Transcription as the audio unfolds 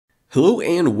Hello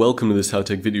and welcome to this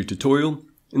HowTech video tutorial.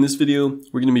 In this video,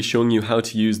 we're going to be showing you how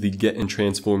to use the Get and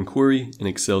Transform query in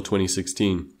Excel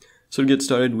 2016. So to get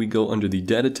started, we go under the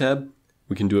Data tab.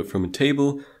 We can do it from a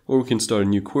table, or we can start a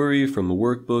new query from a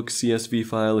workbook, CSV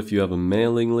file if you have a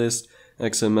mailing list,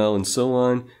 XML, and so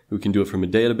on. We can do it from a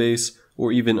database,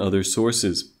 or even other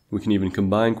sources. We can even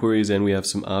combine queries, and we have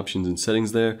some options and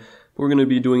settings there. But we're going to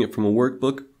be doing it from a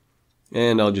workbook,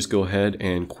 and I'll just go ahead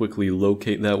and quickly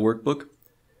locate that workbook.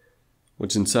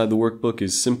 What's inside the workbook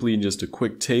is simply just a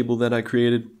quick table that I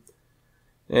created,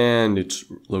 and it's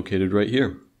located right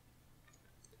here.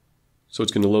 So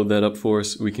it's going to load that up for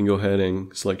us. We can go ahead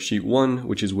and select sheet 1,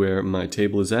 which is where my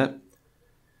table is at,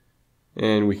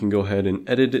 and we can go ahead and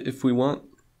edit it if we want.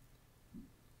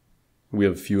 We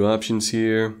have a few options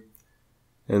here,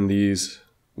 and these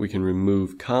we can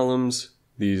remove columns.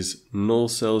 These null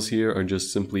cells here are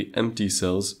just simply empty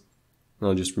cells.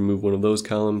 I'll just remove one of those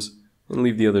columns and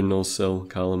leave the other null cell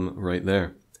column right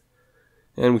there.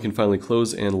 And we can finally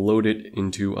close and load it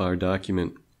into our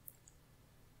document.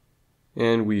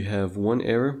 And we have one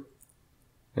error,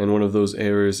 and one of those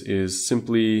errors is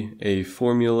simply a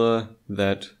formula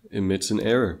that emits an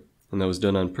error. And that was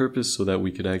done on purpose so that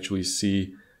we could actually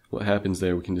see what happens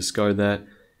there. We can discard that,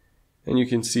 and you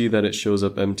can see that it shows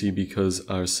up empty because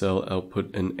our cell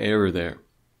output an error there.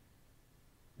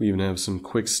 We even have some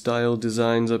quick style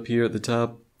designs up here at the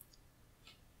top.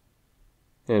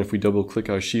 And if we double click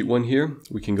our sheet 1 here,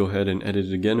 we can go ahead and edit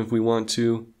it again if we want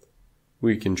to.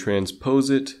 We can transpose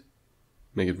it,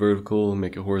 make it vertical,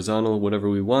 make it horizontal, whatever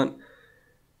we want.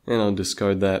 And I'll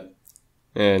discard that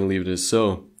and leave it as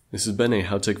so. This has been a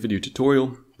HowTech video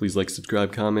tutorial. Please like,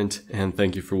 subscribe, comment, and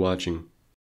thank you for watching.